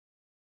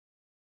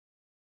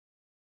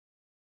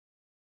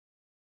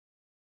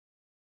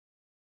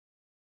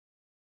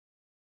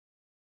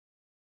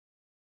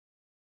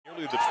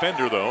The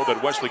defender, though,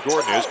 that Wesley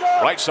Gordon is.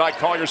 Right side,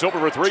 Collier's over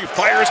for three,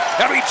 fires,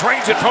 and he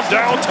drains it from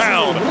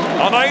downtown.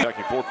 All night.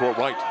 Attacking forecourt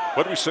right.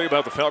 What do we say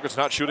about the Falcons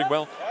not shooting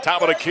well?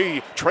 Top of the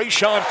key,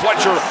 Trayshawn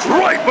Fletcher,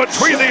 right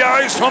between the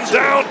eyes from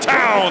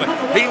downtown.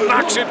 He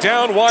knocks it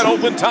down wide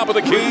open, top of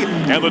the key,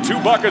 and the two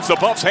buckets the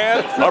Buffs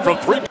had are from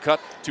three.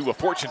 Cut to a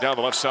Fortune down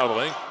the left side of the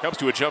lane. Comes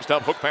to a jump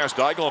stop, hook pass,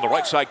 Diagonal on the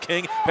right side.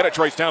 King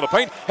penetrates down the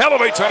paint,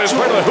 elevates on his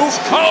way to the hoop.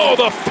 Oh,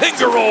 the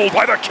finger roll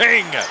by the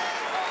King.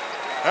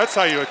 That's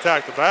how you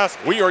attack the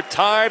basket. We are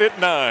tied at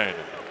 9.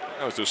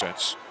 That was the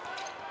sense.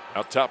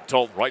 Out top,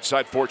 Tolton, right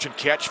side, Fortune,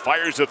 catch,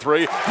 fires the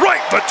three,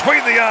 right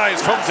between the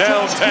eyes from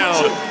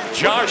downtown.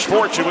 Josh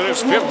Fortune with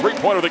his 5th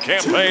three-pointer of the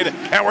campaign,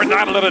 and we're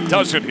not at a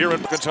dozen here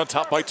in Buckets on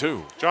top by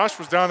 2. Josh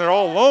was down there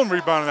all alone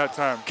rebounding that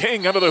time.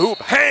 King under the hoop,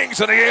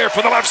 hangs in the air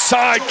for the left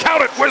side,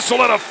 count it,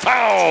 whistle, and a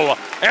foul.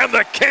 And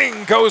the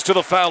King goes to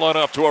the foul line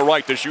up to a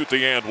right to shoot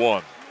the and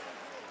one.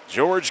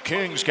 George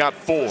King's got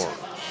 4.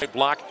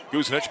 Block,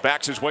 Guzenich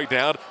backs his way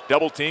down,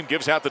 double team,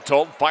 gives out the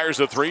Tolton, fires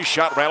the three,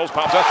 shot rattles,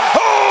 pops up.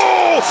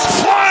 Oh!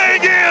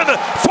 Flying in!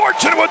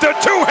 Fortune with the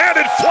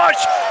two-handed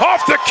flush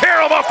off the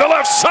carom off the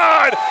left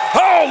side.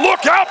 Oh,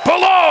 look out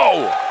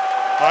below!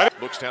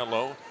 Looks down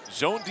low,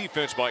 zone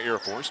defense by Air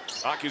Force.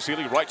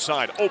 Akuzili right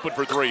side, open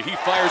for three. He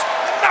fires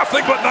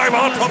nothing but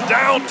nylon from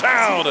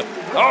downtown.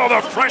 Oh,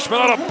 the freshman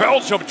out of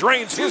Belgium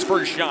drains his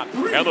first shot,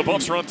 and the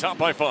Buffs are on top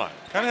by 5.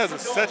 Kind of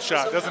has a set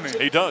shot, doesn't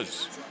he? He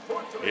does.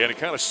 And it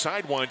kind of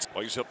sidewinds.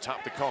 Plays up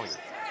top to Collier.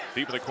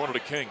 Deep in the corner to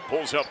King.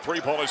 Pulls up three.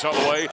 Ball is on the way.